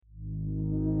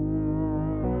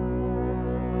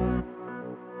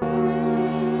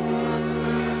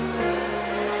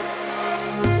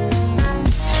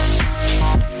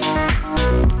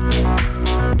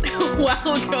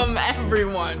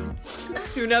everyone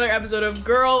to another episode of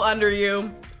Girl Under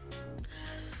You.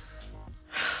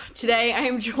 Today I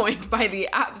am joined by the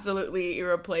absolutely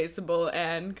irreplaceable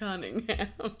Anne Cunningham.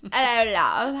 Hello,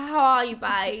 love. How are you,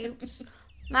 babes?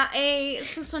 Matty,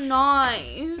 it's been so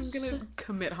nice. I'm gonna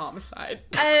commit homicide.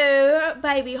 Oh,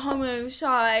 baby,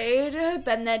 homicide.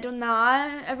 Been there, done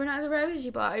that. Every night of the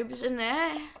rosy, babes, isn't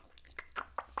it?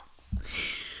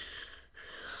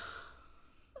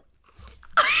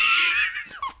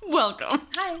 Welcome.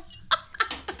 Hi.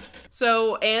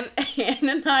 So Anne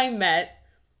and I met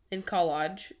in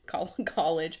college. I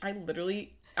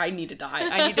need to die.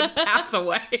 I need to pass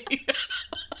away.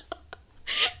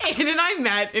 Anne and I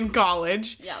met in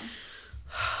college. Yeah.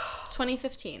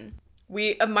 2015.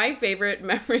 My favorite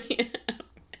memory,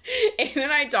 Anne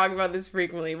and I talk about this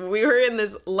frequently, but we were in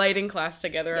this lighting class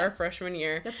together our freshman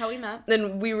year. That's how we met.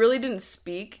 And we really didn't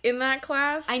speak in that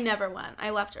class. I never went.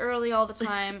 I left early all the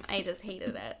time. I just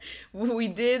hated it. We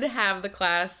did have the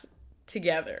class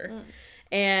together.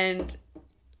 And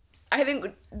I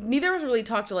think neither of us really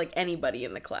talked to, like, anybody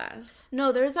in the class.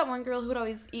 No, there was that one girl who would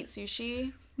always eat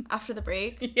sushi after the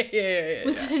break. Yeah.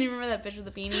 And you remember that bitch with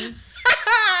the beanie?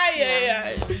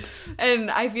 Yeah.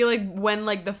 And I feel like when,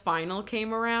 like, the final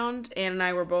came around, Anne and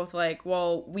I were both like,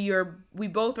 well, we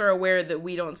both are aware that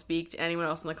we don't speak to anyone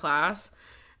else in the class.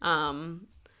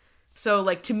 So,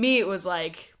 like, to me, it was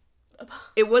like,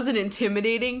 it wasn't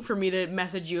intimidating for me to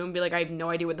message you and be like, I have no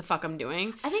idea what the fuck I'm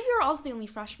doing. I think we were also the only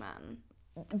freshmen.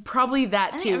 Probably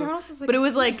that too. Was like, but it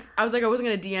was like, I was wasn't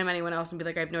gonna DM anyone else and be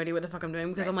like, I have no idea what the fuck I'm doing,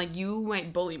 because I'm like, you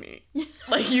might bully me.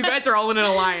 Like, you guys are all in an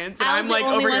alliance and I'm like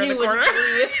over here in the corner. So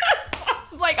I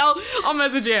was like, I'll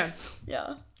message Anne.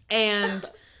 Yeah. And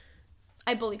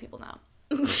I bully people now.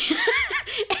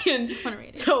 And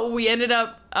so we ended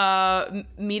up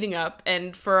meeting up,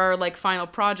 and for our, like, final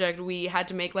project, we had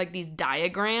to make, like, these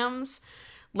diagrams,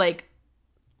 like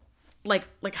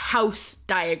house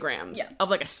diagrams of,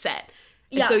 like, a set.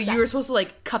 And so you were supposed to,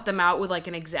 like, cut them out with, like,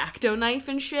 an X-Acto knife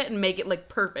and shit and make it, like,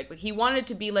 perfect. Like, he wanted it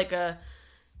to be, like, a...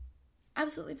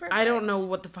 Absolutely perfect. I don't know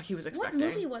what the fuck he was expecting. What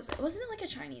movie was it? Wasn't it, like, a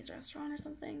Chinese restaurant or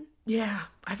something? Yeah.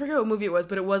 I forget what movie it was,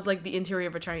 but it was, like, the interior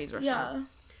of a Chinese restaurant. Yeah.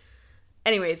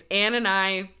 Anyways, Anne and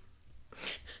I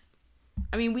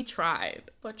mean, we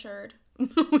tried. Butchered.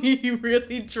 We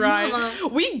really tried. Mama.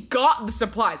 We got the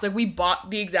supplies. Like, we bought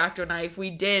the X-Acto knife. We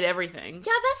did everything.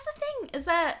 Yeah, that's the thing, is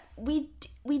that we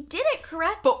did it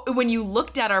correct. But when you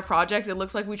looked at our projects, it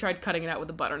looks like we tried cutting it out with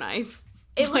a butter knife.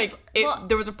 There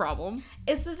was a problem.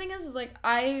 It's the thing is, like,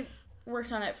 I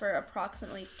worked on it for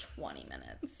approximately 20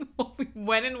 minutes. We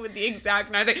went in with the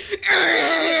exact knife.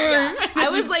 I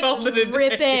was like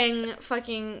ripping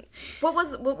fucking what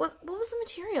was the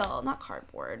material? Not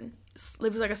cardboard.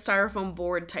 It was like a styrofoam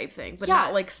board type thing, but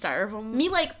not like styrofoam. Me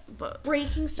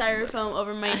breaking styrofoam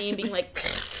over my knee and being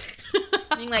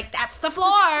like that's the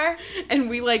floor. And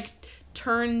we, like,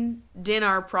 turned in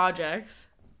our projects.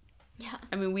 Yeah.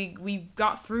 I mean, we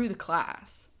got through the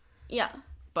class. Yeah.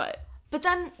 But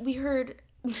then we heard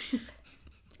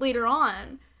later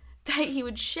on that he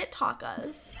would shit talk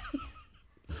us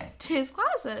to his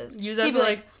classes. Use us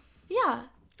like yeah,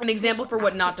 an example for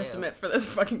what not to submit for this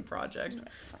fucking project.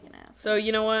 Fucking ass. So,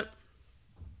 you know what?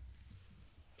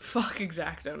 Fuck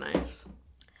X-Acto knives.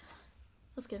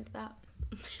 Let's get into that.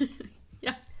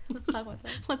 Yeah. Let's talk about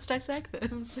that. Let's dissect this.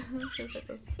 Let's dissect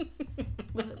this.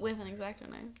 With an X-Acto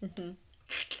knife. Mm-hmm.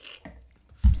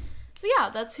 So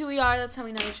yeah, that's who we are. That's how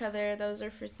we know each other. That was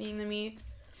our first meeting. Then we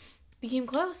became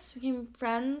close. Became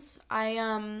friends.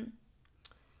 I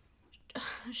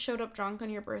showed up drunk on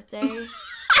your birthday.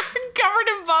 Covered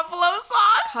in buffalo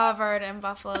sauce. Covered in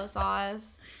buffalo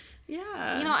sauce.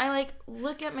 Yeah. You know, I, like,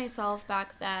 look at myself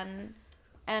back then,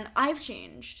 and I've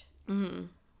changed. Mm-hmm.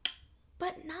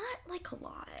 But not, like, a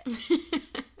lot.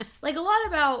 Like, a lot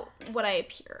about what I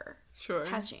appear. Sure.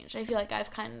 Has changed. I feel like I've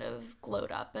kind of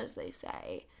glowed up, as they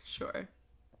say. Sure.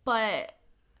 But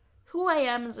who I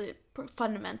am is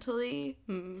fundamentally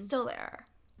still there.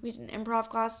 We did an improv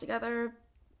class together.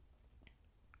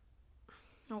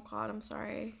 Oh God, I'm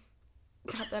sorry.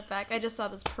 Got that back. I just saw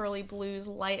this pearly blues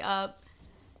light up.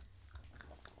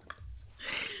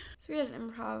 So we had an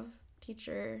improv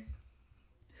teacher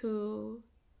who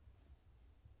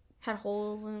had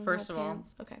holes in his pants.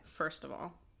 Okay. First of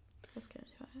all. Let's get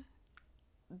into it.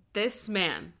 This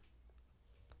man,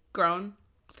 grown,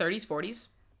 30s, 40s.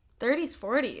 30s,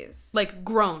 40s. Like,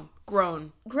 grown.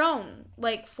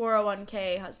 Like,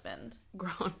 401k husband.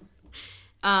 Grown.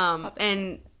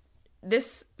 And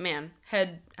this man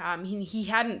had, he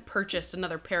hadn't purchased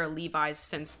another pair of Levi's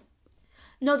since...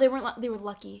 No, they weren't, they were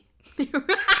lucky.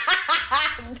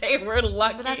 They were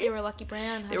lucky. Remember that? They were lucky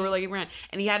brand. Honey. They were lucky brand.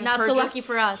 And he hadn't not purchased... so lucky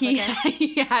for us. He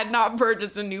had not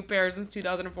purchased a new pair since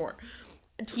 2004.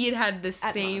 He had the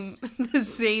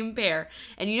same pair.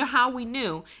 And you know how we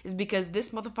knew is because this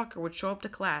motherfucker would show up to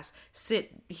class,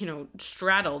 sit,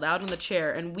 straddled out in the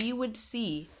chair, and we would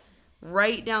see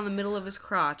right down the middle of his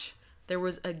crotch there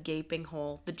was a gaping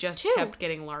hole that just kept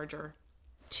getting larger.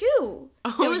 2.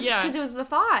 Oh, yeah. Because it was the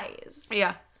thighs.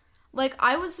 Yeah. Like,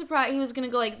 I was surprised he was going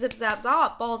to go, like, zip, zap,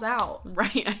 zop, balls out.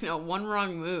 Right, I know. One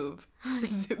wrong move.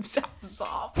 Zip, zap,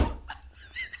 zop.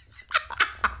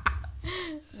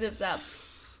 Zip, zap.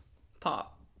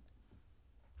 Pop.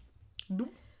 Boop.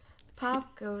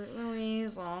 Pop goes the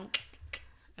weasel.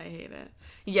 I hate it.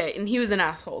 Yeah, and he was an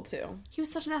asshole, too. He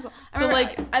was such an asshole. So,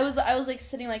 like... I was, like,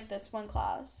 sitting like this one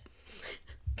class.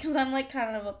 Because I'm, like,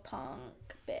 kind of a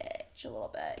punk bitch a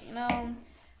little bit,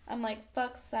 I'm like,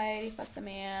 fuck society, fuck the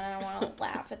man. I don't want to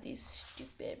laugh at these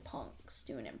stupid punks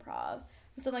doing improv.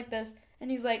 Something like this. And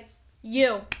he's like,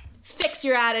 you, fix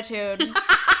your attitude. He called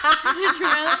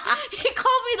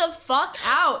me the fuck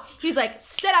out. He's like,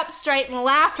 sit up straight and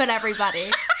laugh at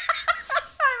everybody.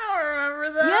 I don't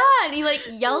remember that. Yeah, and he, like,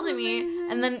 yelled at me.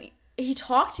 And then he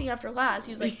talked to me after class.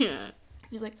 He was like,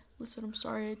 listen, I'm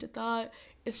sorry I did that.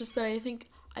 It's just that I think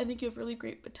you have really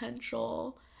great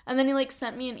potential. And then he, like,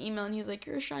 sent me an email, and he was like,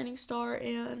 you're a shining star,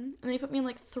 Anne. And they put me in,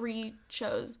 like, 3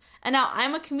 shows. And now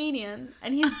I'm a comedian,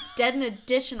 and he's dead in a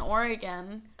ditch in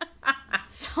Oregon.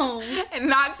 So...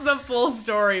 And that's the full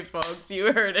story, folks.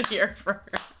 You heard it here first.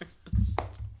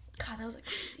 God, that was a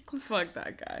crazy class. Fuck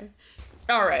that guy.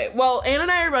 All right. Well, Anne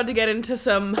and I are about to get into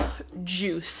some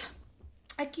juice.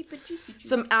 I keep it juicy juice.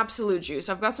 Some absolute juice.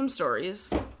 I've got some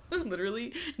stories.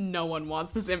 Literally, no one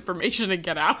wants this information to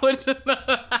get out. 2 people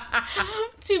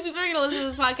are going to listen to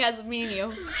this podcast with me and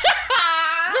you.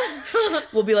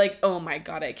 We'll be like, oh my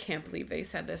god, I can't believe they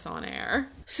said this on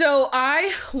air. So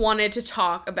I wanted to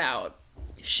talk about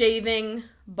shaving,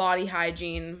 body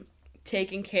hygiene,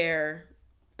 taking care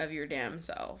of your damn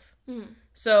self.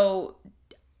 So,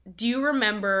 do you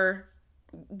remember...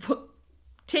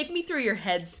 Take me through your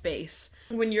headspace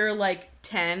when you're like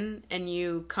 10 and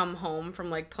you come home from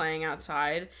like playing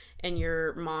outside and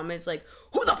your mom is like,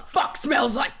 who the fuck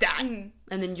smells like that? And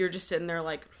then you're just sitting there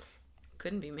like,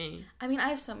 couldn't be me. I mean, I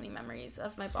have so many memories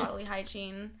of my bodily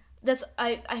hygiene.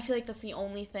 I feel like that's the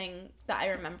only thing that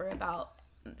I remember about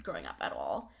growing up at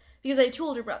all. Because I have 2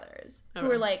 older brothers who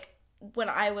were like, when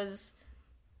I was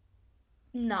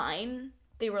 9,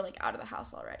 they were like out of the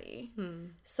house already.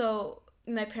 So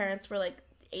my parents were like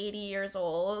 80 years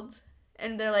old,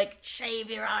 and they're like,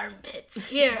 shave your armpits.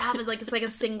 Here, have it like it's like a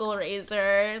single razor,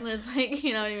 and there's like,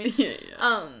 you know what I mean? Yeah.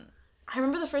 I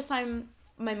remember the first time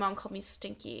my mom called me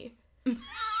stinky.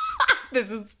 This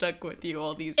has stuck with you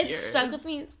all these years. It stuck with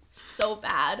me so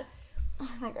bad.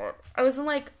 Oh my god. I was in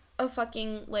like a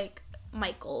fucking like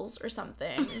Michael's or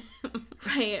something.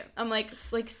 Right? I'm like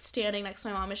standing next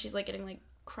to my mom, and she's like getting like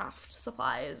craft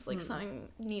supplies, like sewing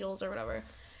needles or whatever.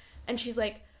 And she's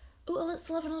like, ooh, it's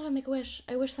 11/11, make a wish.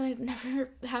 I wish that I'd never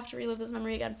have to relive this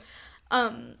memory again.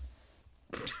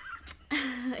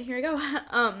 Here I go.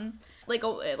 Like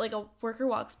a worker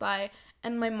walks by,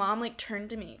 and my mom like turned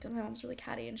to me, because my mom's really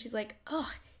catty, and she's like,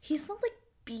 oh, he smelled like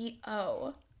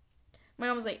B.O. My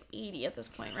mom was like 80 at this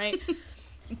point, right?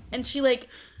 And she like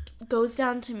goes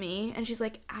down to me, and she's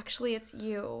like, actually, it's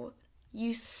you.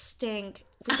 You stink.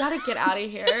 We gotta get out of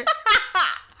here.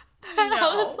 And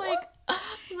I was like,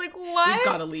 what? We've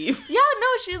gotta leave. Yeah, no,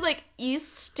 she was like, you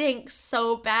stink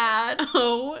so bad.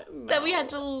 Oh, no. That we had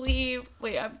to leave.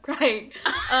 Wait, I'm crying.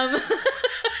 Oh,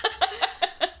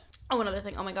 one other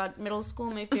thing. Oh my god, middle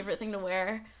school, my favorite thing to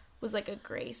wear was like a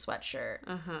gray sweatshirt.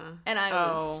 And I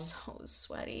was so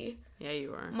sweaty. Yeah,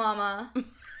 you were. Mama,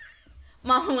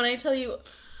 when I tell you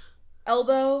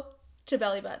elbow to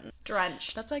belly button,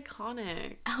 drenched. That's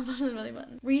iconic. Elbow to the belly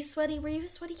button. Were you sweaty? Were you a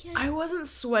sweaty kid? I wasn't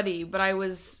sweaty, but I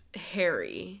was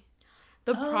hairy.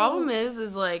 The problem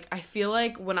is like, I feel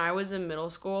like when I was in middle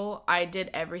school, I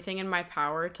did everything in my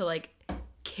power to like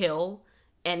kill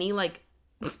any like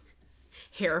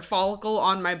hair follicle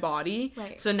on my body.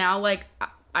 Right. So now like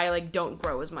I like don't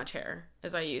grow as much hair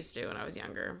as I used to when I was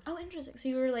younger. Oh, interesting. So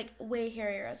you were like way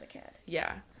hairier as a kid.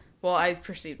 Yeah. Well, I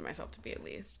perceived myself to be at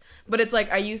least. But it's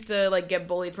like I used to like get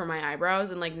bullied for my eyebrows,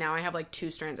 and like now I have like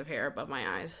 2 strands of hair above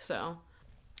my eyes. So,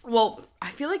 well, I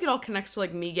feel like it all connects to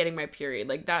like me getting my period.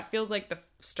 Like that feels like the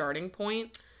starting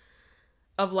point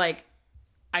of like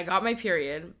I got my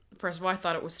period. First of all, I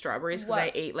thought it was strawberries because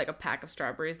I ate like a pack of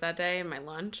strawberries that day in my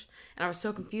lunch, and I was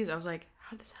so confused. I was like,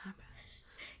 how did this happen?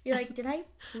 You're like, did I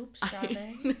poop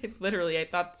strawberry? I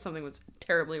thought something was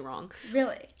terribly wrong.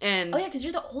 Really? And oh yeah, because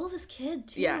you're the oldest kid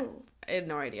too. Yeah, I had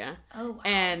no idea. Oh wow.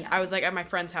 And I was like at my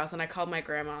friend's house, and I called my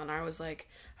grandma, and I was like,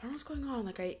 I don't know what's going on.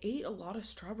 Like, I ate a lot of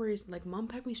strawberries. Like, Mom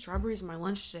packed me strawberries in my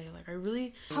lunch today. Like, I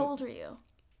really. How old were you?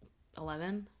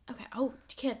 11. Okay. Oh,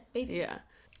 kid, baby. Yeah.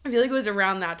 I feel like it was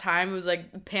around that time. It was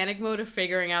like panic mode of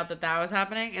figuring out that was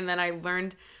happening. And then I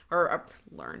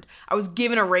I was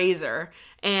given a razor.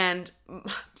 And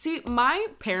see, my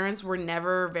parents were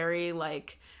never very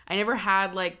like, I never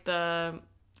had like the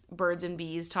birds and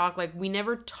bees talk. Like, we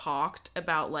never talked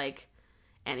about like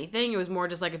anything. It was more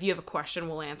just like, if you have a question,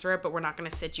 we'll answer it, but we're not going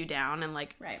to sit you down and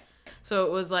like. Right. So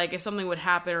it was like, if something would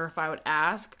happen or if I would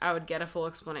ask, I would get a full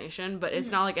explanation. But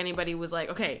it's not like anybody was like,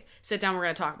 okay, sit down, we're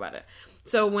going to talk about it.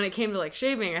 So when it came to like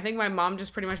shaving, I think my mom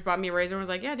just pretty much bought me a razor and was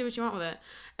like, yeah, do what you want with it.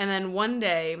 And then one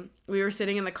day we were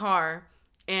sitting in the car,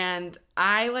 and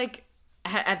I like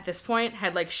at this point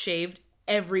had like shaved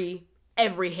every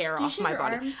hair off my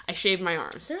body. Arms? I shaved my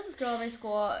arms. There was this girl in my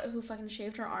school who fucking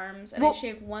shaved her arms, and I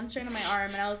shaved one strand of my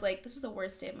arm, and I was like, this is the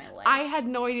worst day of my life. I had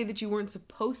no idea that you weren't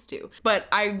supposed to. But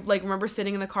I like remember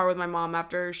sitting in the car with my mom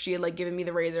after she had like given me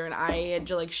the razor, and I had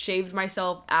just like shaved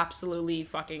myself absolutely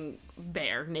fucking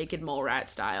bare, naked mole rat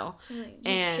style.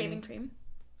 Just shaving cream?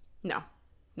 No,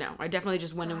 I definitely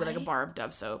just went in with like a bar of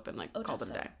Dove soap and like called it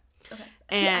a day. Okay.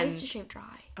 And see, I used to shave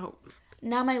dry. Oh.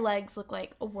 Now my legs look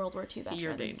like a World War II veterans.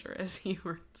 You're dangerous. You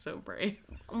were so brave.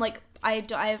 I'm like,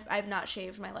 I've not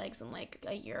shaved my legs in like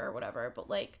a year or whatever, but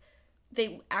like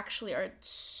they actually are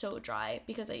so dry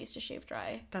because I used to shave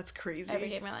dry. That's crazy. Every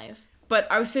day of my life. But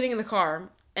I was sitting in the car,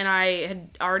 and I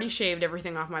had already shaved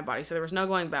everything off my body, so there was no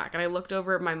going back. And I looked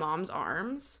over at my mom's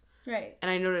arms. Right.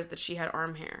 And I noticed that she had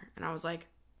arm hair. And I was like,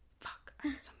 fuck, I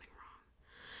did something wrong.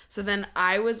 So then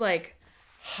I was like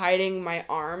hiding my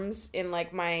arms in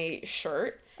like my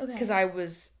shirt. Okay. Because I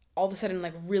was all of a sudden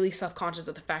like really self-conscious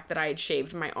of the fact that I had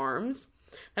shaved my arms.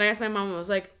 Then I asked my mom, I was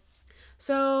like,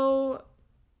 so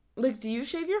like, do you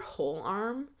shave your whole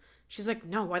arm? She's like,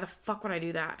 no, why the fuck would I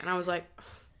do that? And I was like,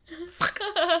 fuck.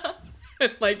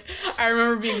 Like, I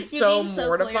remember being so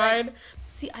mortified. Like,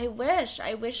 see, I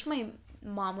wish my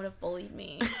mom would have bullied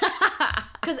me.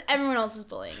 Because everyone else is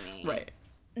bullying me. Right.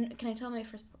 Can I tell my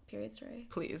first period story?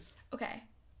 Please. Okay.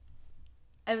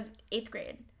 I was 8th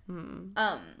grade.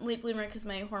 Late bloomer because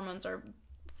my hormones are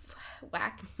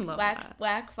whack,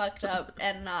 fucked up,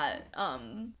 and not,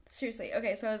 seriously.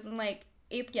 Okay, so I was in like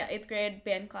 8th grade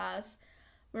band class.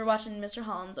 We were watching Mr.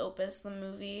 Holland's Opus, the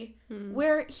movie,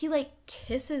 where he like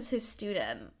kisses his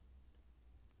student.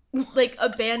 Like, a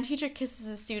band teacher kisses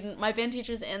his student. My band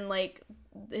teacher's in like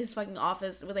his fucking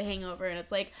office with a hangover, and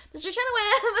it's like, Mr.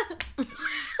 Chenoweth.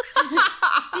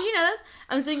 Did you know this?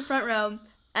 I'm sitting front row,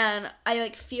 and I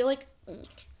like feel like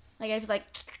I feel like,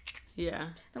 yeah.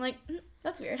 I'm like,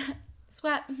 that's weird.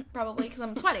 Sweat, probably, because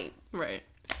I'm sweaty. Right.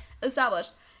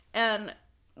 Established. And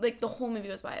like the whole movie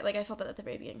was by. Like, I felt that at the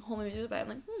very beginning. Whole movie was by. I'm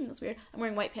like, that's weird. I'm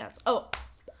wearing white pants. Oh.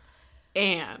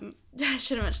 And I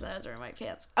should have mentioned that I was wearing white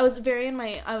pants. I was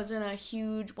in a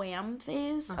huge Wham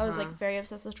phase. I was like very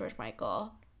obsessed with George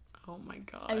Michael. Oh my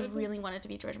god. I really wanted to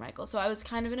be George Michael. So I was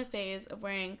kind of in a phase of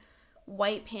wearing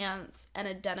white pants and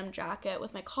a denim jacket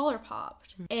with my collar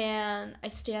popped. And I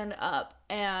stand up,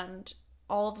 and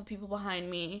all of the people behind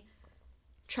me,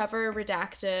 Trevor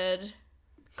redacted,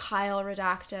 Kyle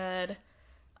redacted,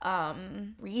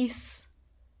 Reese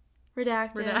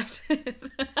redacted.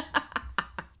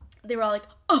 They were all like,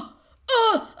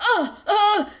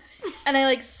 and I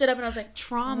like stood up and I was like,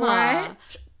 trauma.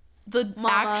 What? The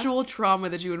actual trauma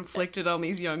that you inflicted on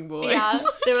these young boys. Yeah,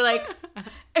 they were like,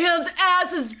 his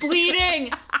ass is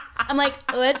bleeding. I'm like,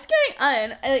 what's going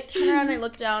on? I like turn around and I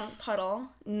look down, puddle.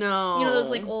 No. You know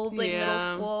those like old like middle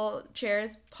school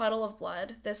chairs, puddle of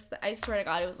blood. I swear to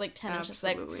God, it was like 10 inches.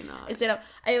 Absolutely not. I stand up.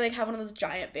 I like have one of those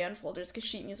giant band folders because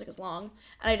sheet music is long,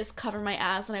 and I just cover my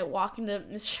ass and I walk into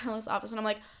Mr. Shellow's office and I'm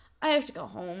like, I have to go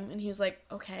home, and he was like,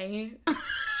 okay.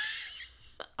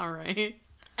 All right.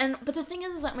 But the thing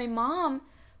is that my mom,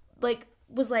 like,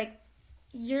 was like,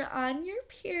 you're on your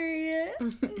period.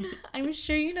 I'm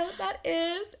sure you know what that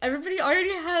is. Everybody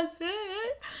already has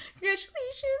it.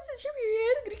 Congratulations, it's your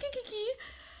period.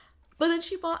 But then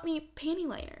she bought me panty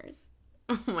liners.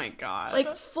 Oh my god.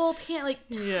 Like full tiny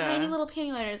little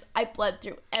panty liners. I bled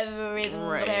through every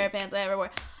single pair of pants I ever wore.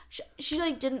 She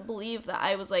like didn't believe that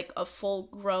I was like a full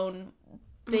grown,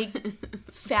 big,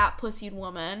 fat pussied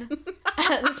woman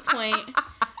at this point.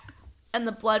 And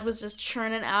the blood was just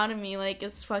churning out of me like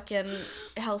it's fucking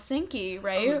Helsinki,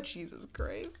 right? Oh, Jesus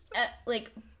Christ.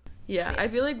 Like... Yeah, I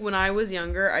feel like when I was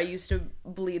younger, I used to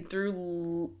bleed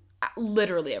through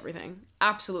Literally everything.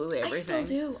 Absolutely everything. I still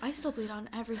do. I still bleed on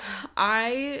everything.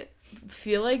 I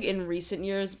feel like in recent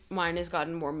years, mine has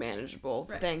gotten more manageable.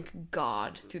 Right. Thank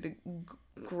God. Through the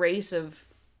grace of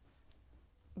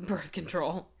birth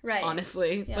control. Right.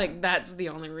 Honestly. Yeah. Like, that's the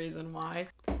only reason why.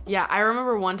 Yeah, I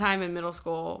remember one time in middle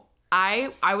school,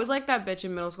 I was like that bitch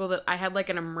in middle school that I had like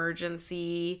an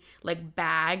emergency like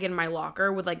bag in my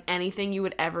locker with like anything you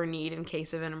would ever need in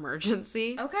case of an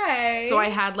emergency. Okay. So I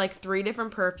had like 3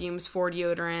 different perfumes, 4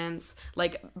 deodorants,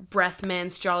 like breath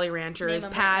mints, Jolly Ranchers,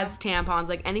 Name 'em pads, tampons,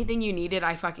 like anything you needed,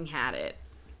 I fucking had it.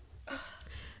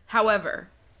 However,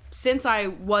 since I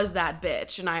was that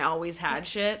bitch and I always had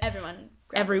shit,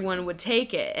 everyone would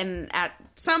take it, and at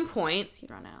some point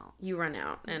you run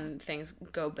out and things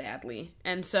go badly.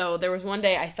 And so there was one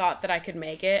day I thought that I could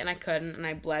make it and I couldn't, and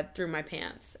I bled through my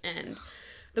pants. And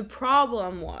the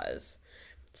problem was,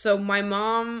 so my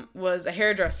mom was a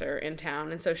hairdresser in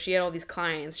town, and so she had all these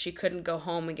clients. She couldn't go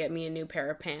home and get me a new pair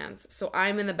of pants. So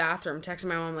I'm in the bathroom texting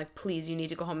my mom like, please, you need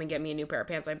to go home and get me a new pair of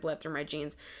pants. I bled through my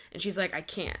jeans. And she's like, I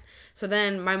can't. So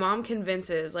then my mom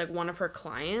convinces like one of her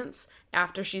clients,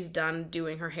 after she's done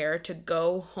doing her hair, to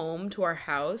go home to our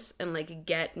house and like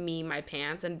get me my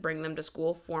pants and bring them to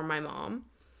school for my mom.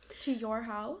 To your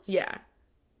house? Yeah.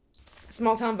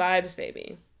 Small town vibes,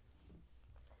 baby.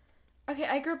 Okay,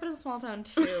 I grew up in a small town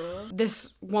too.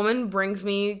 This woman brings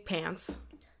me pants.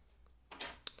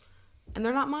 And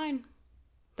they're not mine.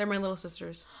 They're my little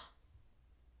sister's.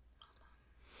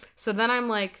 So then I'm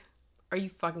like, are you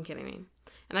fucking kidding me?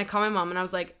 And I call my mom and I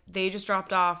was like, they just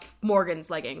dropped off Morgan's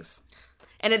leggings.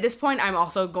 And at this point, I'm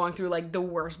also going through, like, the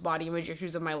worst body image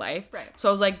issues of my life. Right. So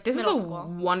I was like, this Middle is a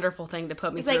school. wonderful thing to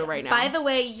put me It's through like, right now. by the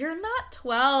way, you're not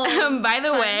 12. By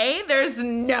the way, there's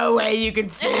no way you can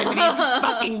fit into these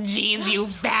fucking jeans, you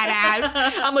fat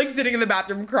ass. I'm, like, sitting in the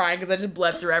bathroom crying because I just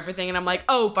bled through everything. And I'm like,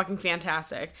 oh, fucking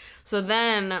fantastic. So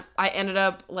then I ended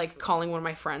up, like, calling one of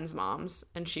my friend's moms.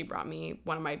 And she brought me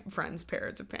one of my friend's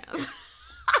pairs of pants.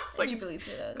 Like, Did you believe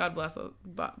through this? God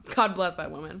bless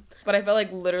that woman. But I felt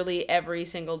like literally every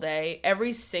single day,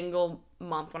 every single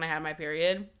month when I had my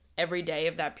period, every day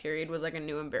of that period was like a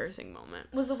new embarrassing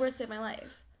moment. Was the worst day of my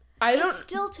life. And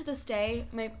still to this day,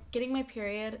 getting my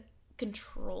period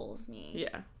controls me.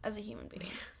 Yeah. As a human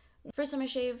being. First time I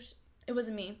shaved, it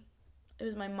wasn't me. It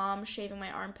was my mom shaving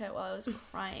my armpit while I was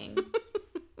crying.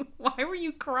 Why were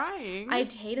you crying? I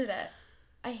hated it.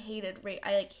 I hated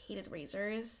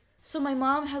razors. So my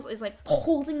mom is like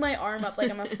holding my arm up like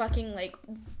I'm a fucking like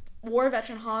war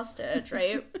veteran hostage,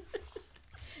 right?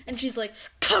 And she's like,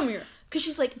 come here, because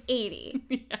she's like 80.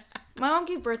 Yeah. My mom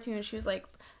gave birth to me and she was like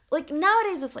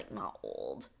nowadays it's like not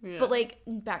old, yeah. But like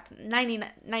back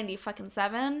 90 fucking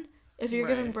 7, if you're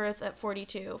giving birth at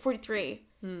 42, 43,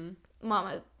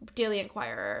 Mama, Daily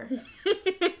Inquirer.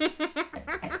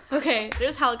 Okay,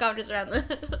 there's helicopters around the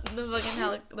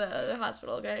the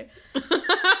hospital, okay?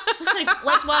 Like,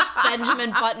 let's watch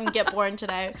Benjamin Button get born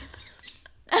today.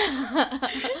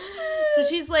 So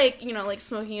she's like, like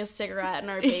smoking a cigarette in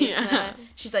our basement. Yeah.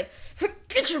 She's like,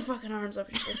 get your fucking arms up.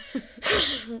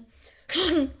 She's like,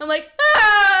 I'm like,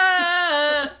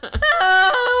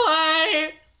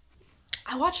 why?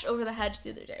 I watched Over the Hedge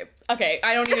the other day. Okay,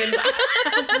 I don't even.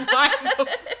 Why the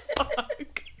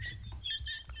fuck?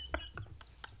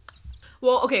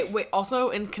 Well, okay, wait. Also,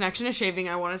 in connection to shaving,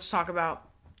 I wanted to talk about.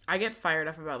 I get fired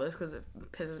up about this because it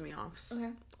pisses me off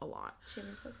a lot.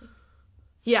 Shaving pussy.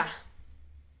 Yeah,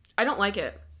 I don't like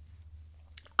it.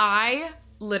 I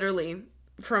literally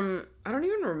I don't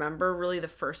even remember really the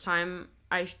first time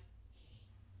I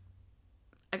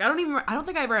don't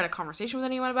think I ever had a conversation with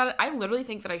anyone about it. I literally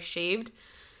think that I shaved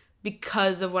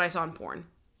because of what I saw in porn.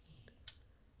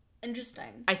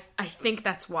 Interesting. I think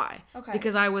that's why. Okay.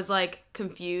 Because I was, like,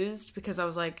 confused. Because I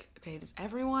was like, okay, does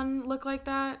everyone look like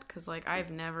that? Because, like,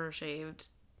 I've never shaved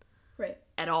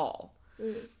at all.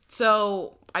 Mm.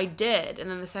 So I did. And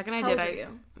then the second I did, How old were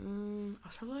you? I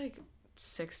was probably, like,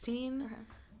 16. Okay.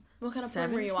 What kind of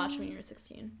porn were you watching when you were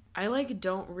 16? I, like,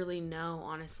 don't really know,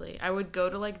 honestly. I would go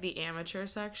to, like, the amateur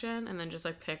section and then just,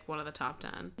 like, pick one of the top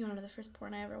 10. You want to know the first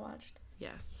porn I ever watched?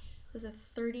 Yes. It was a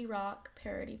 30 Rock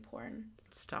parody porn.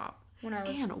 Stop. When I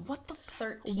was Anna, what the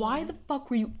 13. Why the fuck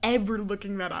were you ever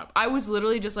looking that up? I was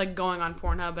literally just, like, going on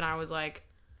Pornhub and I was like...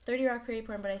 30 Rock parody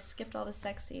porn, but I skipped all the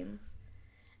sex scenes.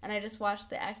 And I just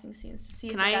watched the acting scenes to see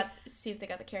if they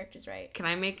got the characters right. Can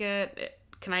I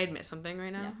admit something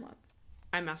right now? Yeah, what?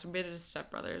 I masturbated to Step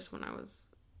Brothers when I was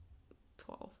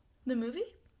 12. The movie?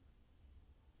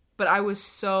 But I was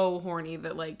so horny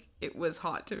that, like, it was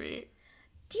hot to me.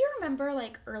 Do you remember,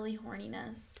 like, early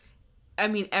horniness? I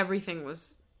mean, everything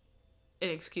was an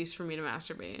excuse for me to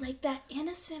masturbate. Like that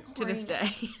innocent horniness. To this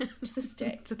day. To this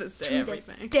day. To this day, to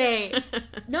everything. This day.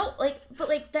 No, like, but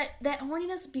like that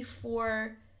horniness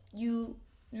before you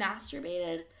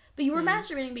masturbated, but you were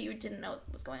masturbating, but you didn't know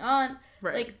what was going on.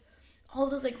 Right. Like, all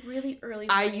those like really early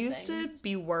I horny used things. to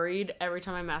be worried every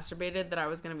time I masturbated that I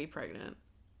was going to be pregnant.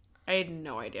 I had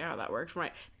no idea how that worked.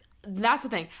 That's the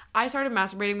thing. I started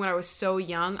masturbating when I was so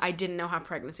young, I didn't know how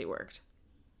pregnancy worked.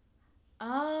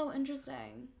 Oh,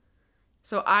 interesting.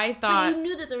 So I thought... But you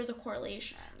knew that there was a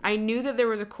correlation. I knew that there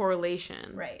was a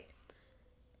correlation. Right.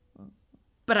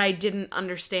 But I didn't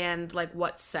understand, like,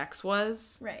 what sex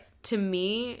was. Right. To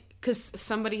me, because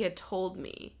somebody had told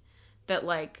me that,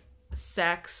 like,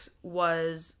 sex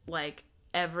was, like,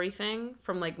 everything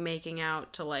from, like, making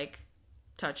out to, like,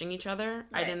 touching each other.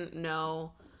 Right. I didn't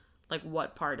know, like,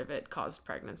 what part of it caused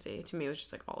pregnancy. To me, it was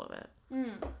just, like, all of it.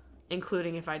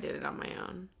 Including if I did it on my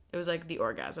own. It was, like, the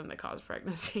orgasm that caused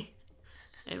pregnancy.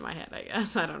 In my head, I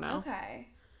guess. I don't know. Okay.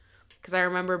 Because I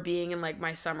remember being in, like,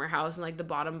 my summer house in, like, the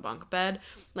bottom bunk bed,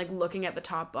 like, looking at the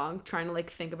top bunk, trying to, like,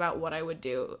 think about what I would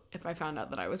do if I found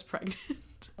out that I was pregnant.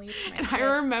 And I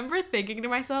remember thinking to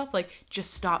myself, like,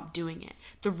 just stop doing it.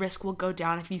 The risk will go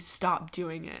down if you stop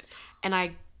doing it. And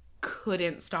I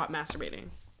couldn't stop masturbating.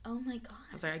 Oh my god.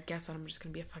 I was like, I guess I'm just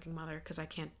gonna be a fucking mother because I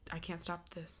can't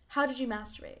stop this. How did you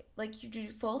masturbate? Like, you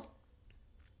do full?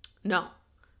 No.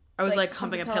 I was, like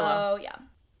humping a pillow. Yeah.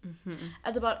 Mm-hmm.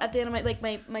 At the end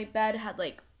of my bed had,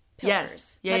 like, pillars.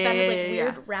 Yes. Yeah, my bed had, like,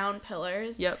 weird yeah. round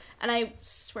pillars. Yep. And I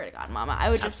swear to God, Mama, I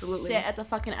would just sit at the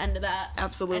fucking end of that.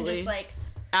 Absolutely. And just, like...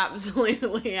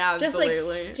 Absolutely. Just, like,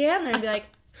 stand there and be like,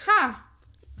 huh.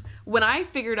 When I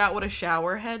figured out what a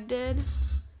shower head did...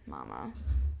 Mama.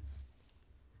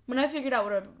 When I figured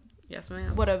out Yes,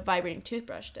 ma'am. What a vibrating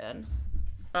toothbrush did.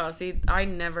 Oh, see, I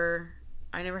never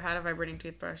had a vibrating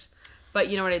toothbrush. But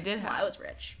you know what I did have? Well, I was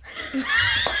rich.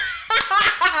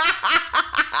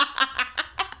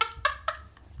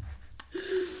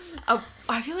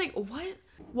 I feel like, what?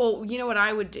 Well, you know what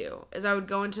I would do? Is I would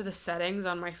go into the settings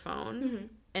on my phone. Mm-hmm.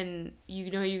 And you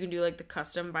know you can do, like, the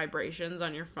custom vibrations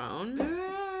on your phone?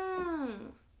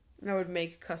 And I would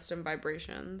make custom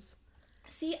vibrations.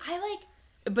 See,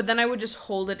 But then I would just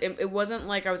hold it. It wasn't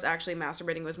like I was actually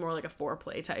masturbating. It was more like a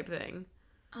foreplay type thing.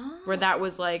 Oh. Where that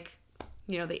was, like...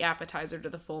 You know, the appetizer to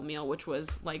the full meal, which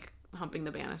was, like, humping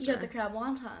the banister. You got the crab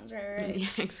wontons, right? Yeah,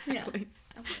 exactly.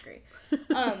 Yeah, I'm hungry.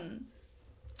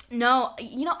 No,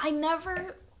 you know, I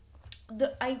never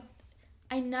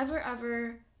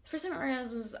ever... First time I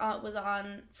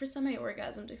orgasmed First time I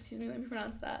orgasmed, excuse me, let me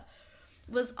pronounce that,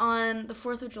 was on the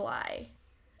 4th of July.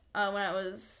 When I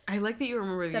was... I like that you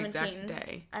remember 17. The exact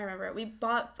day. I remember it. We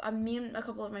bought... me and a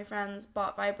couple of my friends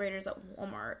bought vibrators at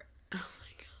Walmart.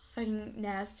 Fucking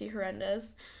nasty, horrendous.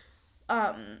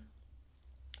 But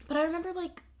I remember,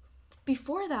 like,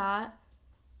 before that,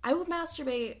 I would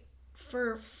masturbate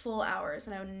for full hours,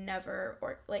 and I would never,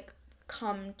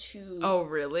 come to... Oh,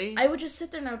 really? I would just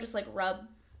sit there, and I would just, like, rub.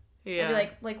 Yeah. I'd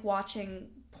be, like, watching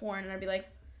porn, and I'd be like,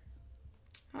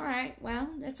 all right, well,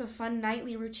 it's a fun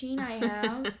nightly routine I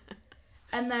have.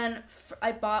 And then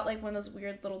I bought, like, one of those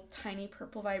weird little tiny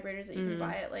purple vibrators that you can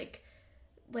buy at, like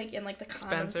in, like, the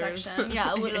condom Spencer's. section.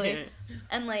 Yeah, literally.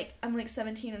 And, like, I'm, like,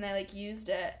 17 and I, like, used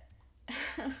it.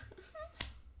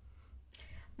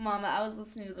 Mama, I was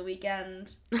listening to The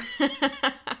Weeknd.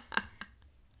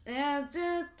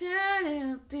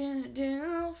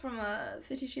 From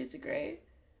 50 Shades of Grey.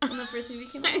 When the first movie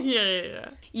came out. Yeah.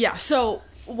 Yeah, so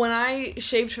when I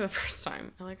shaved for the first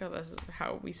time, I like how this is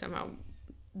how we somehow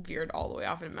veered all the way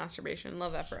off into masturbation.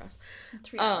 Love that for us.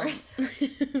 3 hours.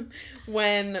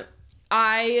 When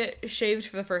I shaved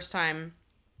for the first time,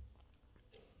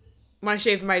 when I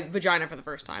shaved my vagina for the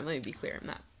first time, let me be clear on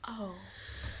that. Oh.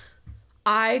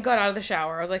 I got out of the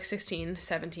shower. I was like 16,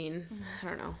 17, I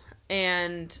don't know.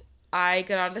 And I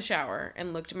got out of the shower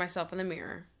and looked at myself in the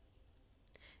mirror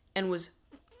and was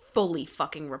fully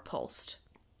fucking repulsed.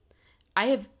 I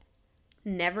have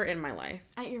never in my life...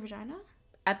 At your vagina?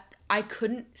 I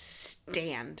couldn't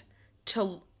stand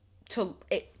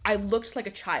I looked like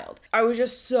a child. I was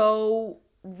just so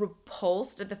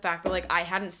repulsed at the fact that, like, I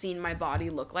hadn't seen my body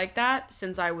look like that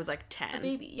since I was, like, 10. A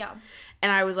baby, yeah.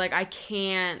 And I was like, I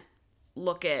can't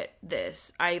look at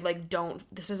this.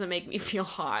 This doesn't make me feel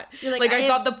hot. You're like I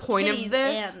thought the point of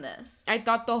this. And this. I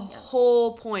thought the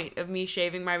whole point of me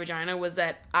shaving my vagina was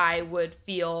that I would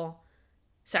feel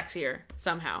sexier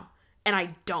somehow. And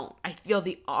I don't. I feel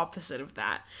the opposite of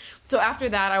that. So after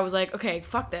that, I was like, okay,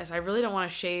 fuck this. I really don't want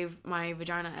to shave my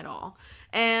vagina at all.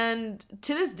 And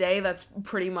to this day, that's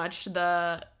pretty much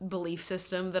the belief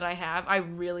system that I have. I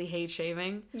really hate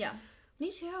shaving. Yeah.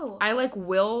 Me too. I, like,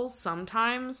 will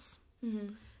sometimes.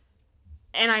 Mm-hmm.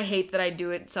 And I hate that I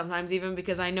do it sometimes, even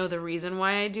because I know the reason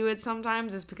why I do it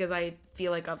sometimes is because I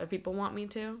feel like other people want me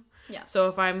to. Yeah. So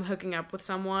if I'm hooking up with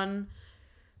someone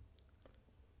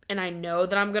and I know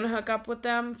that I'm going to hook up with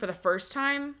them for the first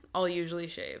time, I'll usually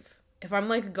shave. If I'm,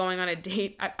 like, going on a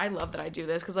date, I love that I do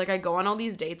this because, like, I go on all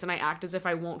these dates and I act as if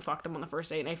I won't fuck them on the first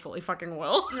date and I fully fucking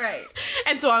will. Right.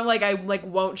 And so I'm, like, I, like,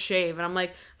 won't shave. And I'm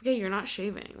like, okay, you're not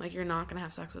shaving. Like, you're not going to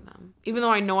have sex with them. Even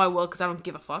though I know I will because I don't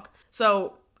give a fuck.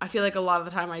 So I feel like a lot of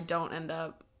the time I don't end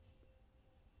up.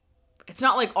 It's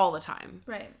not like all the time.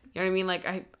 Right. You know what I mean? Like,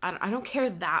 I don't care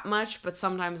that much, but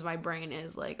sometimes my brain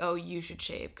is like, oh, you should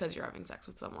shave because you're having sex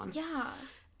with someone. Yeah.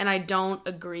 And I don't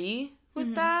agree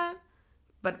with that,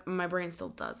 but my brain still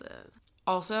does it.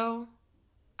 Also,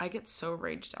 I get so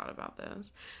raged out about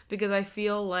this because I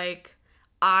feel like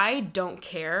I don't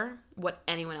care what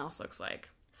anyone else looks like.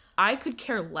 I could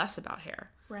care less about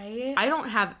hair. Right? I don't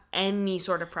have any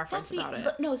sort of preference about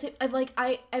it. No, so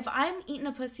if I'm eating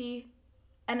a pussy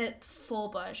and it's full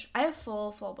bush, I have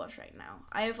full bush right now.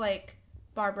 I have like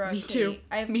Barbara. Me Kate. too.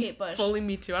 I have me, Kate Bush. Fully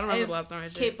me too. I don't remember the last time I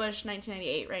shaved. Kate Bush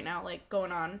 1998 right now, like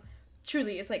going on.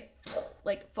 Truly, it's like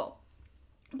full.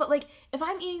 But like if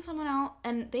I'm eating someone out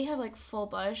and they have like full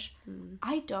bush,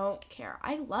 I don't care.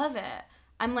 I love it.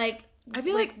 I'm like, I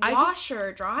feel like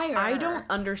washer, dryer. I don't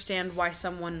understand why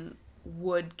someone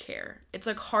would care. It's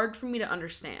like hard for me to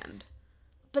understand.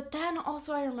 But then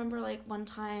also I remember like one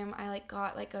time I like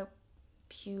got like a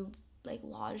pube like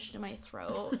lodged in my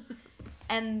throat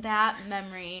and that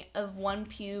memory of one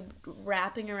pube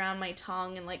wrapping around my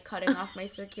tongue and like cutting off my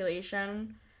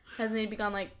circulation has made me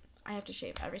gone like I have to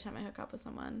shave every time I hook up with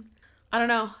someone. I don't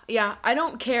know. Yeah, I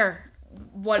don't care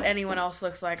what anyone else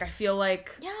looks like. I feel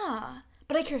like Yeah,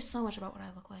 but I care so much about what I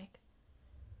look like.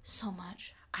 So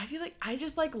much. I feel like I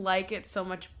just like it so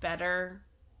much better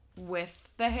with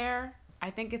the hair. I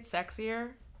think it's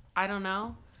sexier. I don't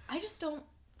know. I just don't.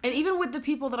 And even with the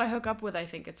people that I hook up with, I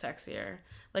think it's sexier.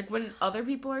 Like when other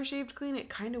people are shaved clean, it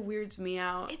kind of weirds me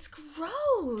out. It's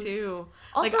gross. Too.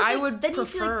 Also, like I would then prefer. you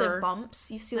see like the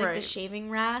bumps. You see like Right. the shaving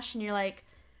rash, and you're like,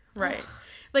 right. ugh.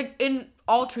 Like in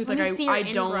all truth, Let like me see your I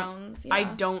don't. ingrowns, yeah. I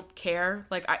don't care.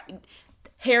 Like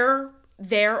hair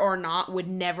there or not would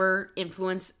never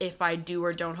influence if I do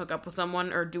or don't hook up with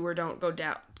someone or do or don't go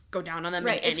down on them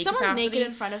Right. in any If someone's capacity. naked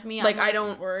in front of me, Like, I'm I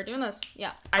don't- We're doing this.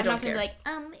 Yeah. I don't I'm not gonna care.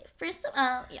 be like, first of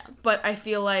all, yeah. But I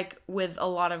feel like with a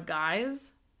lot of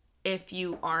guys, if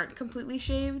you aren't completely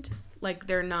shaved, like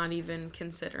they're not even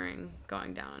considering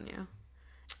going down on you.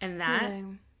 And that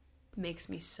Really? makes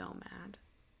me so mad.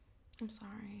 I'm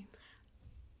sorry.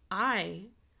 I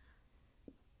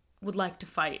would like to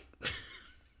fight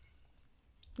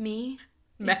Me?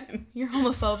 men. You're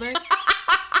homophobic?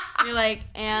 You're like,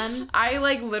 Anne, I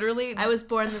like literally I was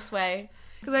born this way.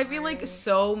 because I feel like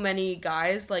so many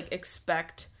guys like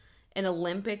expect an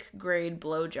Olympic grade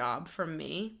blowjob from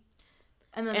me.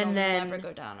 And then And they'll then- never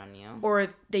go down on you. Or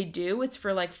if they do, it's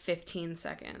for like 15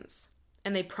 seconds.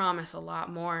 And they promise a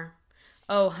lot more.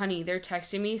 Oh, honey, they're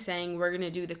texting me saying we're going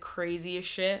to do the craziest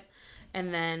shit.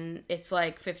 And then it's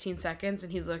like 15 seconds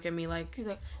and he's looking at me like, He's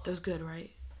like, that was good,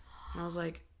 right? And I was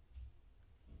like,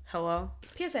 hello?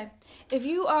 PSA. If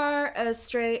you are a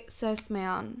straight cis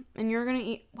man and you're gonna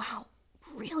eat, wow,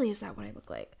 really, is that what I look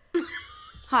like?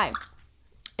 Hi.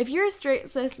 If you're a straight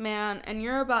cis man and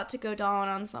you're about to go down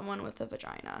on someone with a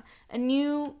vagina and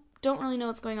you don't really know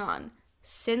what's going on,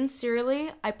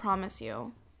 sincerely, I promise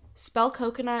you, spell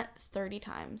coconut 30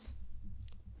 times.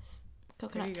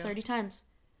 Coconut 30 times.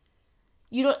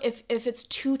 You don't. If it's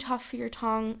too tough for your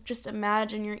tongue, just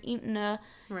imagine you're eating a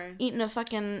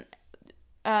fucking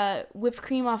whipped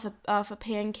cream off a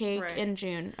pancake Right. in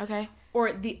June. Okay.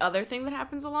 Or the other thing that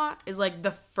happens a lot is like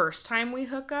the first time we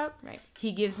hook up, Right.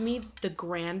 he gives me the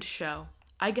grand show.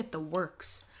 I get the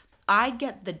works. I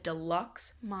get the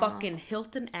deluxe fucking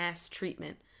Hilton ass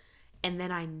treatment. And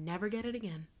then I never get it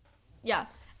again. Yeah.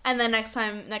 And then next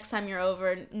time you're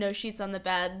over, no sheets on the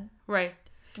bed. Right.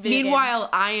 Video Meanwhile,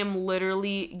 I am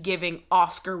literally giving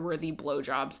Oscar-worthy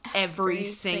blowjobs every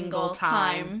single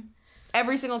time.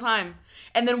 Every single time.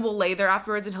 And then we'll lay there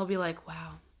afterwards and he'll be like,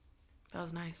 wow, that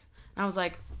was nice. And I was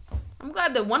like, I'm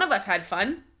glad that one of us had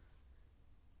fun.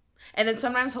 And then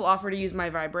sometimes he'll offer to use my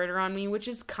vibrator on me, which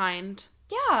is kind.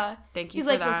 Yeah. Thank you He's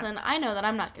for like, that. listen, I know that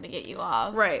I'm not gonna get you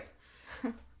off. Right.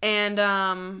 And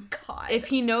God. if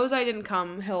he knows I didn't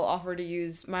come, he'll offer to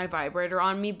use my vibrator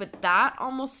on me. But that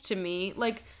almost to me,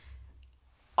 like,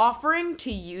 offering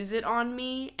to use it on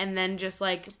me and then just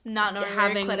like not knowing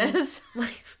having where your clit is.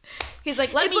 like, He's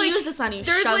like, let it's me like, use this on you.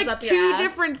 there's Shoves like up two your ass.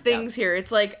 different things here.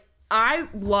 It's like I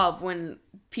love when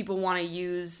people want to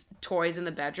use toys in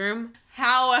the bedroom.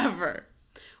 However,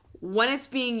 when it's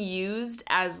being used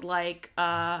as like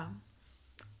a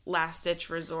last-ditch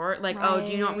resort, like, oh,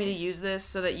 do you want me to use this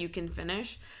so that you can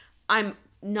finish? I'm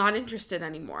not interested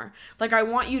anymore. Like, I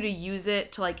want you to use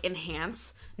it to, like,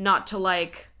 enhance, not to,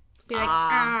 like, be like,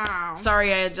 ow.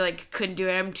 Sorry, I, like, couldn't do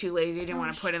it. I'm too lazy. Didn't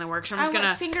want to put in the work. So I'm just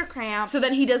gonna... finger cramp. So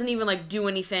then he doesn't even, like, do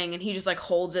anything, and he just, like,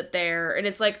 holds it there, and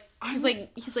it's like... He's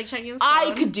like checking his phone.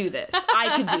 I could do this.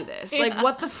 I could do this. Yeah. Like,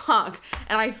 what the fuck?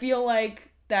 And I feel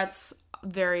like that's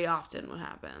very often what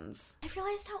happens. I've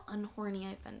realized how unhorny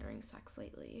I've been during sex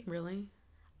lately. Really?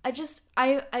 I've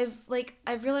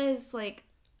realized, like,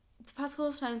 the past couple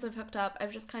of times I've hooked up,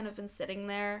 I've just kind of been sitting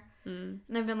there, and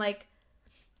I've been like,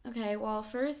 okay, well,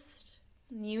 first,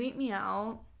 you eat me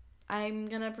out, I'm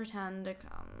gonna pretend to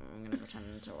come, I'm gonna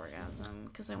pretend to orgasm,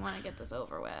 because I want to get this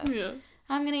over with. Yeah.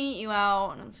 I'm gonna eat you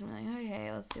out, and it's gonna be like,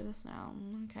 okay, let's do this now.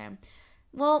 Okay.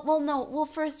 Well,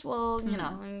 first we'll, you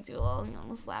know, do a little, you know,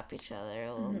 we'll slap each other,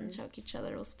 we'll choke each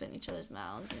other, we'll spin each other's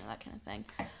mouths, you know, that kind of thing.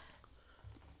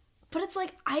 But it's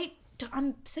like,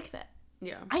 I'm sick of it.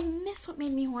 Yeah. I miss what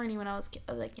made me horny when I was,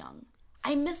 like, young.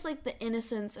 I miss, like, the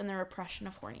innocence and the repression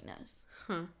of horniness.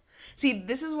 Huh. See,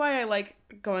 this is why I like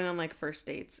going on, like, first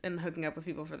dates and hooking up with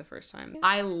people for the first time. Yeah.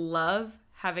 I love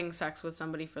having sex with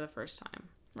somebody for the first time.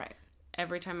 Right.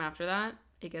 Every time after that,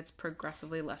 it gets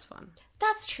progressively less fun.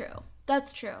 That's true.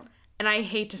 That's true. And I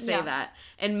hate to say that.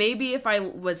 And maybe if I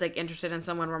was, like, interested in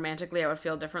someone romantically, I would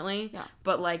feel differently. Yeah.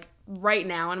 But, like, right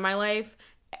now in my life,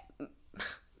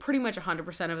 pretty much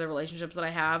 100% of the relationships that I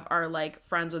have are, like,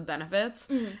 friends with benefits.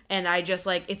 And I just,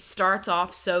 like, it starts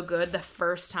off so good the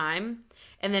first time,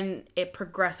 and then it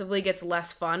progressively gets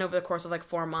less fun over the course of, like,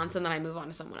 4 months, and then I move on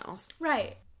to someone else.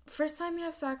 Right. First time you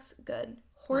have sex, good.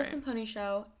 Horse and pony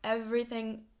show,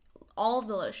 everything, all of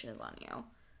the lotion is on you.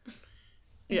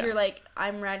 Yeah. You're like,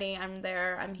 I'm ready, I'm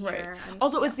there, I'm here. Right.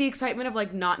 Also, it's the excitement of,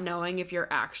 like, not knowing if you're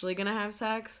actually gonna have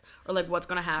sex or, like, what's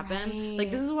gonna happen. Right.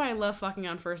 Like, this is why I love fucking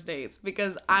on first dates,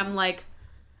 because I'm like,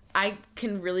 I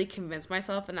can really convince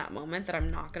myself in that moment that I'm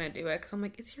not gonna do it, because I'm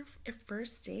like, it's your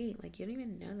first date. Like, you don't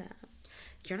even know that.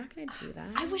 You're not gonna do that.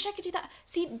 I wish I could do that.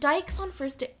 See, dykes on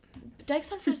first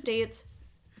dates,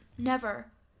 never.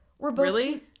 We're both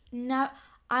really?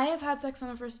 I have had sex on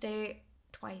a first date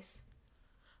twice.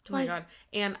 Oh my god.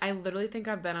 And I literally think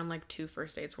I've been on, like, 2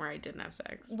 first dates where I didn't have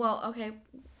sex. Well, okay.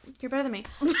 You're better than me.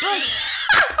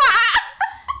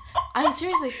 I'm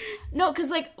seriously. No, because,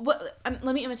 like,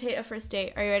 let me imitate a first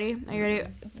date. Are you ready?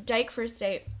 Dyke first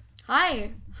date.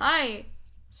 Hi.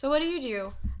 So what do you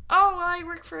do? Oh, well, I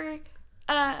work for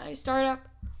a startup.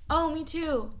 Oh, me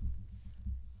too.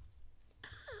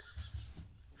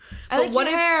 But what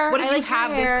if you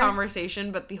have this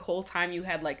conversation, but the whole time you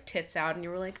had, like, tits out and you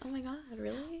were like, oh my god,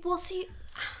 really? Well, see,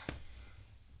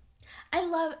 I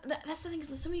love, that's the thing,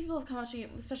 because so many people have come up to me,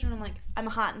 especially when I'm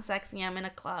hot and sexy, I'm in a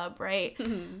club, right?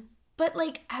 But,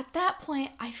 like, at that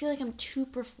point, I feel like I'm too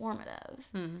performative.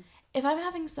 If I'm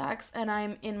having sex and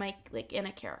I'm in my, like, in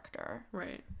a character.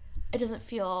 Right. It doesn't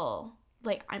feel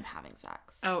like I'm having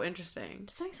sex. Oh, interesting.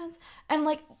 Does that make sense? And,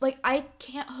 like I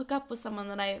can't hook up with someone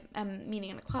that I am meeting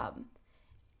in a club.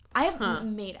 I have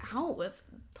made out with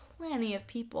plenty of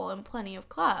people in plenty of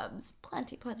clubs.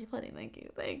 Plenty.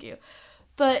 Thank you.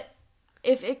 But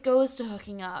if it goes to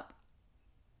hooking up,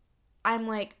 I'm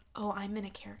like, oh, I'm in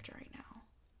a character right now.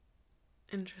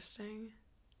 Interesting.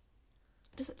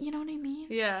 You know what I mean?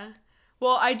 Yeah.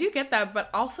 Well, I do get that,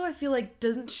 but also I feel like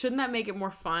shouldn't that make it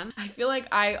more fun? I feel like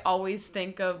I always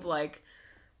think of, like,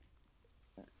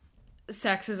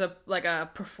 sex as a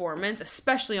performance,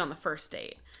 especially on the first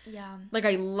date. Yeah. Like,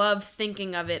 I love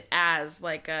thinking of it as,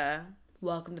 like, a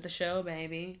welcome to the show,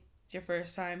 baby. It's your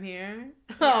first time here.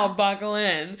 Yeah. Oh, buckle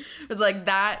in. It's like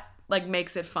that, like,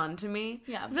 makes it fun to me.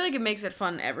 Yeah. I feel like it makes it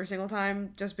fun every single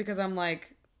time, just because I'm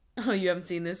like, oh, you haven't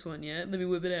seen this one yet? Let me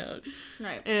whip it out.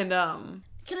 Right. And,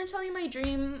 can I tell you my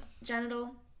dream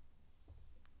genital?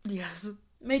 Yes.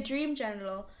 My dream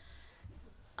genital.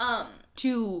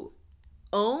 To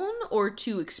own or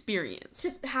to experience?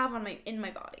 To have in my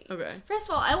body. Okay. First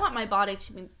of all, I want my body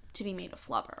to be made of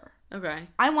flubber. Okay.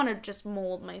 I want to just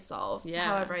mold myself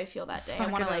however I feel that day. I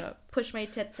want to, like, push my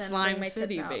tits in, Slime bring my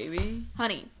City, tits out. Baby.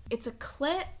 Honey, it's a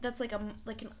clit that's like an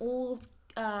old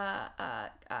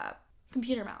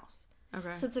computer mouse.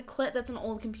 Okay. So it's a clit that's an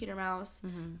old computer mouse,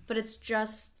 but it's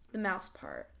just the mouse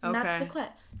part. And that's the clit.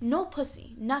 No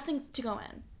pussy. Nothing to go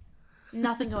in.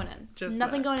 Nothing going in. Just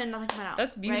nothing going in, nothing coming out.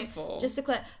 That's beautiful. Right? Just a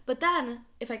clit. But then,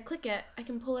 if I click it, I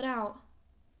can pull it out.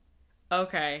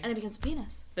 Okay. And it becomes a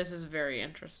penis. This is very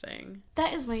interesting.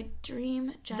 That is my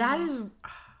dream genital. That is...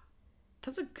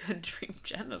 That's a good dream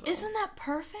genital. Isn't that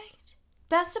perfect?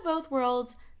 Best of both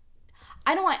worlds.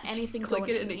 I don't want anything click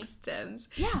going it in and me. extends.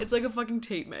 Yeah. It's like a fucking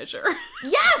tape measure.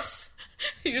 Yes!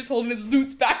 You're just holding its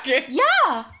zoots back in.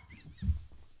 Yeah!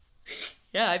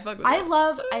 Yeah, I fuck with I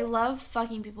that. love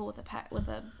fucking people with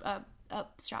a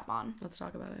strap on. Let's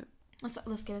talk about it.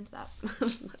 Let's get into that.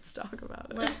 Let's talk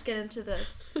about it. Let's get into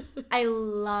this. I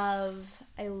love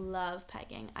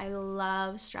pegging. I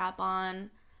love strap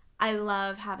on. I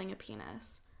love having a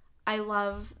penis. I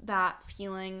love that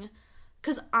feeling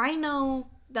because I know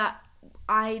that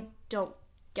I don't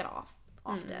get off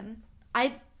often.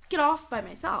 I get off by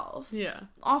myself. Yeah.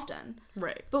 Often.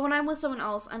 Right. But when I'm with someone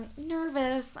else, I'm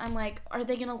nervous. I'm like, are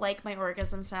they gonna like my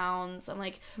orgasm sounds? I'm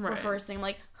like rehearsing. I'm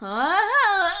like,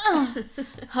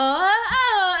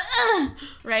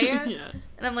 right? Yeah.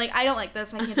 And I'm like, I don't like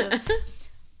this. I can't do this.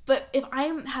 But if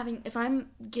I'm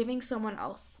giving someone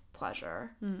else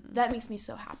pleasure, that makes me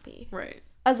so happy. Right.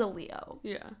 As a Leo.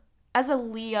 Yeah. As a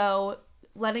Leo,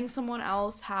 letting someone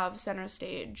else have center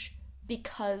stage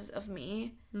because of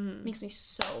me makes me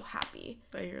so happy.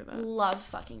 I hear that. Love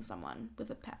fucking someone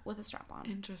with a strap on.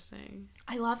 Interesting.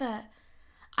 I love it.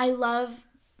 I love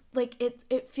like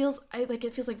it feels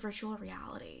like virtual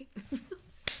reality.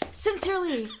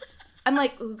 Sincerely. I'm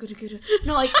like, ooh, good.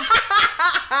 No, like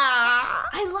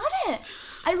I love it.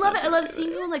 I love it. I love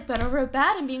seeing someone like bent over a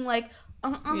bed and being like,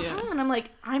 and I'm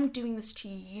like, I'm doing this to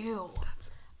you.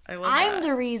 I love I'm that.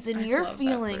 the reason you're love that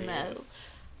feeling for you. this.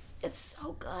 It's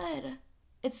so good.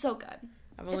 It's so good.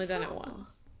 I've only It's done so it cool.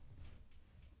 once.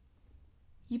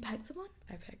 You pegged someone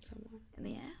I pegged someone. in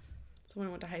the ass? Someone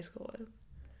I went to high school with.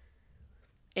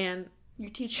 And Your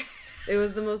teacher. it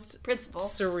was the most Principal.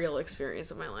 surreal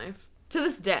experience of my life. To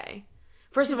this day.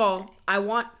 First of all,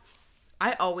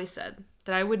 I always said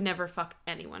that I would never fuck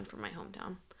anyone from my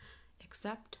hometown.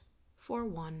 Except for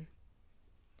one.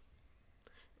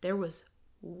 There was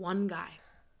one guy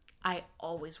I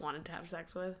always wanted to have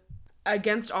sex with.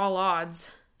 Against all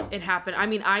odds, it happened. I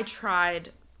mean, I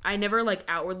never like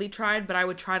outwardly tried, but I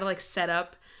would try to like set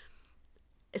up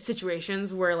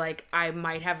situations where like I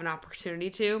might have an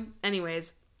opportunity to.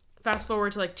 Anyways, fast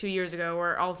forward to like 2 years ago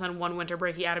where all of a sudden one winter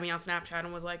break he added me on Snapchat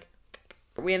and was like,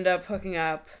 we ended up hooking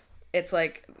up. It's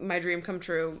like my dream come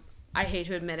true. I hate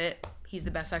to admit it. He's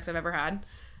the best sex I've ever had.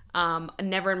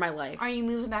 Never in my life. Are you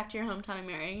moving back to your hometown and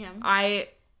marrying him?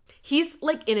 He's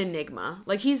like an enigma.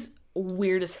 Like he's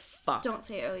weird as fuck. Don't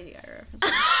say it, Lady Gaga.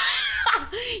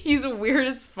 He's weird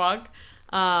as fuck.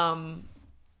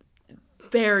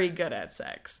 Very good at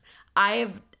sex. I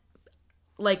have,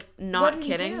 like, not What did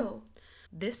kidding. he do?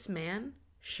 This man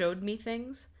showed me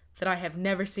things that I have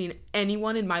never seen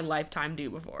anyone in my lifetime do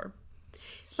before.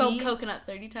 Spelled coconut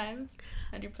 30 times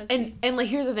on your pussy. And like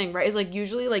here's the thing, right? Is like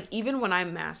usually like even when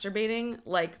I'm masturbating,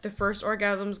 like the first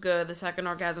orgasm's good, the second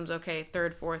orgasm's okay,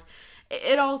 third, fourth,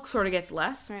 it all sort of gets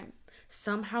less. Right.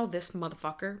 Somehow this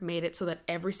motherfucker made it so that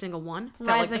every single one felt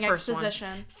Rising like the first exposition.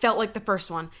 one. Felt like the first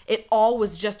one. It all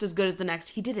was just as good as the next.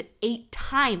 He did it 8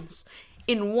 times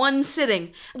in one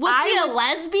sitting. Was he a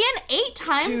lesbian 8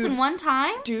 times in one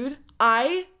time? Dude,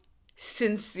 I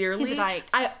sincerely, He's a dyke.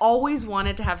 I always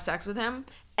wanted to have sex with him,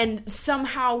 and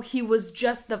somehow he was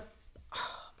just the,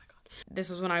 oh my god. This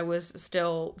was when I was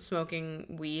still smoking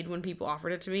weed when people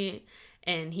offered it to me,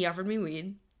 and he offered me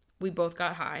weed. We both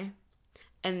got high,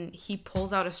 and he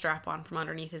pulls out a strap-on from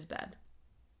underneath his bed,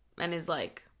 and is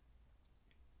like,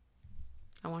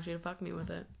 I want you to fuck me with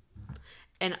it.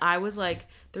 And I was like,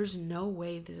 there's no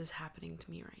way this is happening to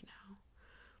me right now.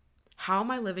 How am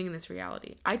I living in this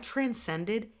reality? I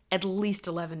transcended at least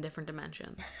 11 different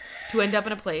dimensions to end up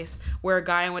in a place where a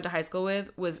guy I went to high school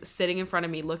with was sitting in front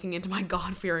of me, looking into my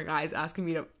God-fearing eyes, asking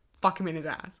me to fuck him in his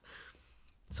ass.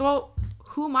 So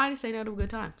who am I to say no to a good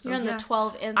time? So You're in the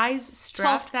 12-inch. I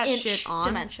strapped that shit on.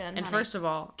 Dimension, and honey. first of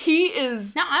all, he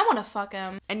is. Now I want to fuck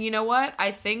him. And you know what?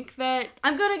 I think that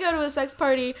I'm gonna go to a sex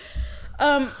party.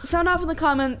 Sound off in the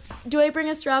comments. Do I bring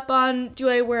a strap on? Do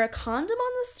I wear a condom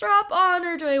on the strap on,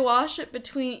 or do I wash it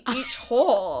between each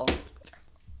hole?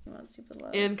 Stupid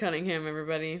love. Anne Cunningham,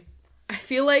 everybody. I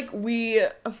feel like we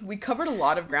covered a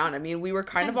lot of ground. I mean, we were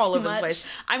kind of all over the place.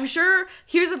 I'm sure,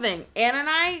 here's the thing. Anne and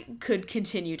I could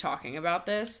continue talking about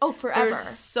this. Oh, forever. There's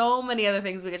so many other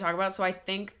things we could talk about, so I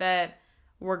think that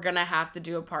we're gonna have to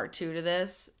do a part 2 to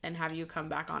this and have you come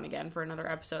back on again for another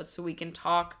episode so we can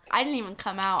talk. I didn't even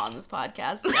come out on this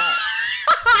podcast yet.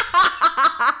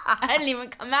 I didn't even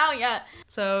come out yet.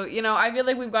 So, you know, I feel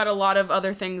like we've got a lot of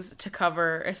other things to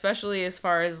cover, especially as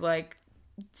far as, like,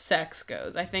 sex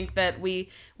goes. I think that we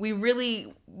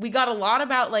got a lot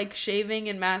about, like, shaving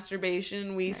and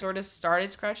masturbation. We sort of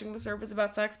started scratching the surface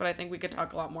about sex, but I think we could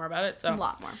talk a lot more about it. So A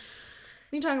lot more.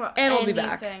 We can talk about And we'll anything, be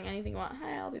back. anything you want.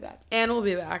 Hi, I'll be back. And we'll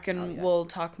be back, and we'll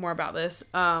talk more about this.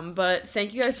 But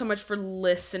thank you guys so much for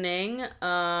listening.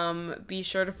 Be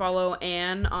sure to follow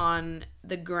Anne on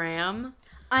the gram.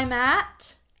 I'm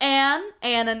at Anne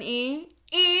and E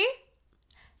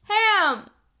Ham.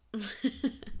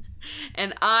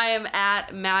 And I am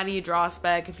at Maddie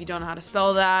Drosbeck. If you don't know how to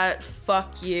spell that,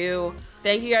 fuck you.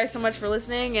 Thank you guys so much for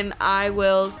listening, and I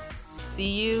will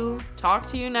talk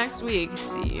to you next week.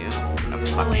 See you.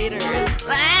 Later.